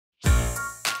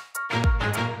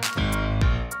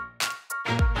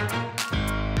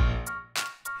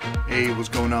Hey, what's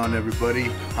going on, everybody?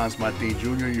 Hans Martin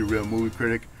Jr., your real movie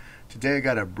critic. Today I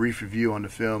got a brief review on the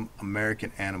film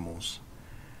American Animals.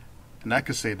 And I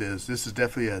could say this is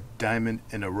definitely a diamond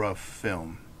in the rough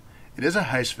film. It is a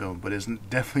heist film, but it's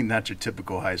definitely not your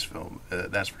typical heist film,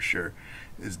 that's for sure.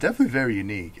 It's definitely very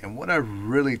unique. And what I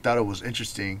really thought it was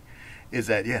interesting is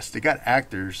that, yes, they got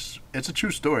actors. It's a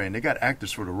true story, and they got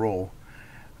actors for the role.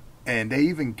 And they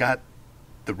even got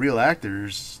the real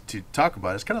actors to talk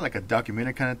about it. It's kind of like a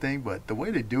documentary kind of thing, but the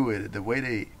way they do it, the way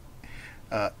they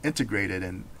integrate it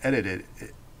and edit it,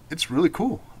 it's really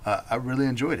cool. I really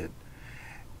enjoyed it.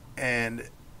 And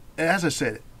as I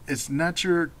said, it's not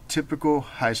your typical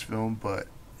heist film, but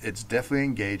it's definitely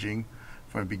engaging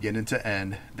from beginning to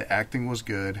end. The acting was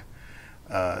good.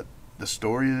 The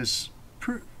story is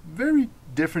very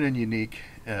different and unique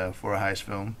for a heist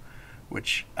film,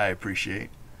 which I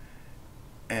appreciate.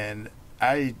 And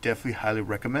I definitely highly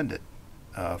recommend it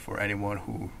for anyone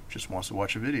who just wants to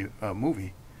watch a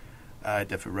movie. I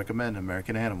definitely recommend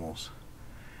American Animals.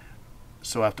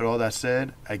 So after all that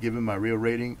said, I give it my real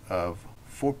rating of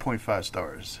 4.5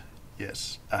 stars.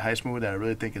 Yes, a heist movie that I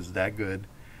really think is that good,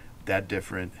 that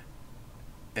different,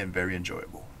 and very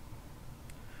enjoyable.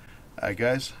 Alright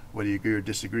guys, whether you agree or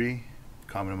disagree,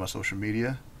 comment on my social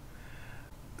media.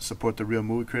 Support the Real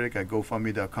Movie Critic at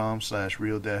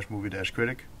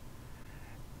gofundme.com/real-movie-critic.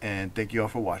 And thank you all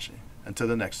for watching. Until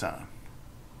the next time,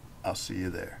 I'll see you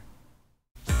there.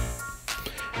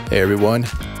 Hey everyone,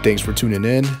 thanks for tuning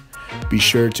in. Be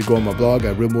sure to go on my blog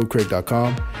at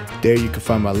realmoviecritic.com. There you can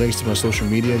find my links to my social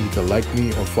media. You can like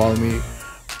me or follow me.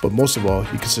 But most of all,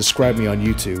 you can subscribe me on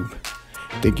YouTube.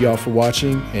 Thank you all for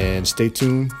watching, and stay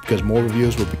tuned because more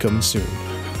reviews will be coming soon.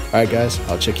 Alright guys,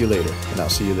 I'll check you later, and I'll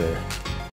see you there.